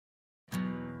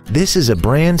This is a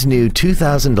brand new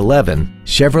 2011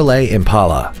 Chevrolet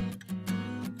Impala.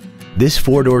 This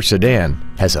four-door sedan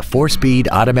has a 4-speed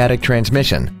automatic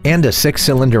transmission and a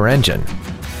 6-cylinder engine.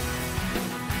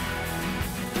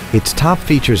 Its top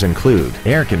features include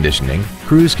air conditioning,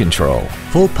 cruise control,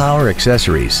 full power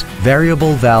accessories,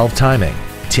 variable valve timing,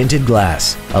 tinted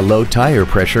glass, a low tire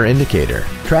pressure indicator,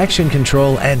 traction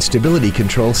control and stability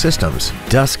control systems,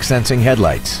 dusk sensing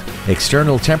headlights,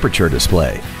 external temperature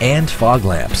display, and fog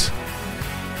lamps.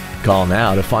 Call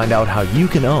now to find out how you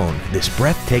can own this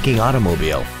breathtaking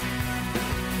automobile.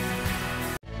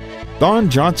 Don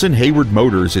Johnson Hayward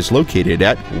Motors is located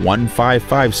at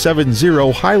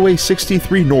 15570 Highway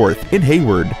 63 North in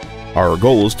Hayward. Our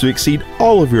goal is to exceed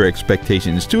all of your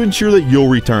expectations to ensure that you'll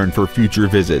return for future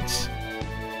visits.